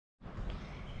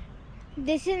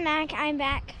This is Mac. I'm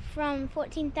back from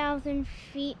 14,000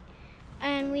 feet,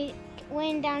 and we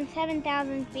went down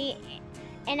 7,000 feet.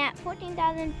 And at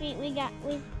 14,000 feet, we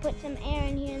put some air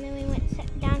in here, and then we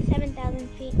went down 7,000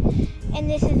 feet. And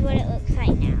this is what it looks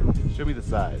like now. Show me the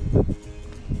side, so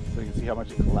you can see how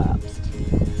much it collapsed.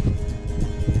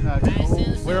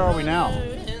 Where are we now?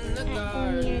 At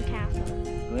Glen Eyrie Castle.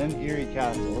 Glen Eyrie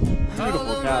Castle.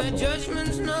 Beautiful castle.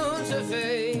 Judgment's known to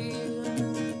fail.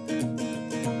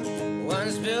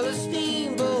 Once built a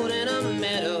steamboat in a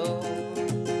meadow,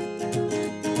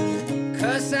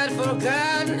 'cause I'd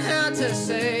forgotten how to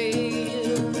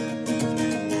sail.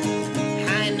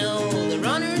 I know the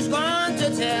runner's going to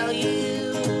tell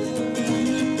you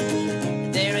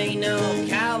there ain't no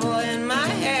cowboy in my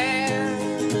hair.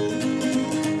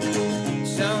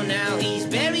 So now he's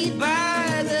buried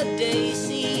by the day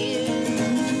sea,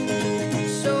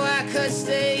 so I could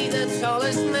stay the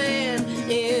tallest man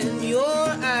in your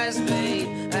eyes, babe.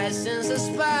 I sense a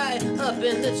spy up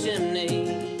in the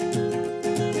chimney.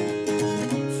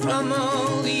 From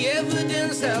all the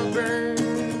evidence I'll burn,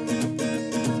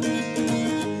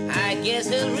 I guess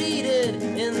he'll read it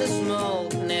in the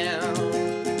smoke now,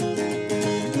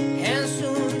 and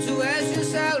soon to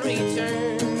ashes I'll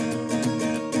return.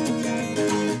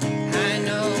 I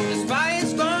know the spy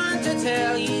is going to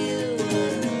tell you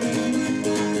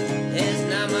it's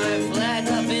not my flag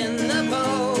up in the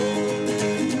boat.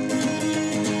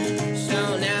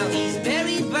 So now he's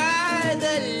buried by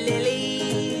the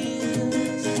lilies,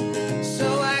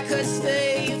 so I could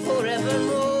stay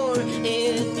forevermore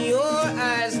in your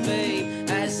eyes, babe.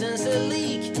 I sense a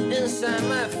leak inside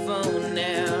my phone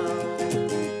now.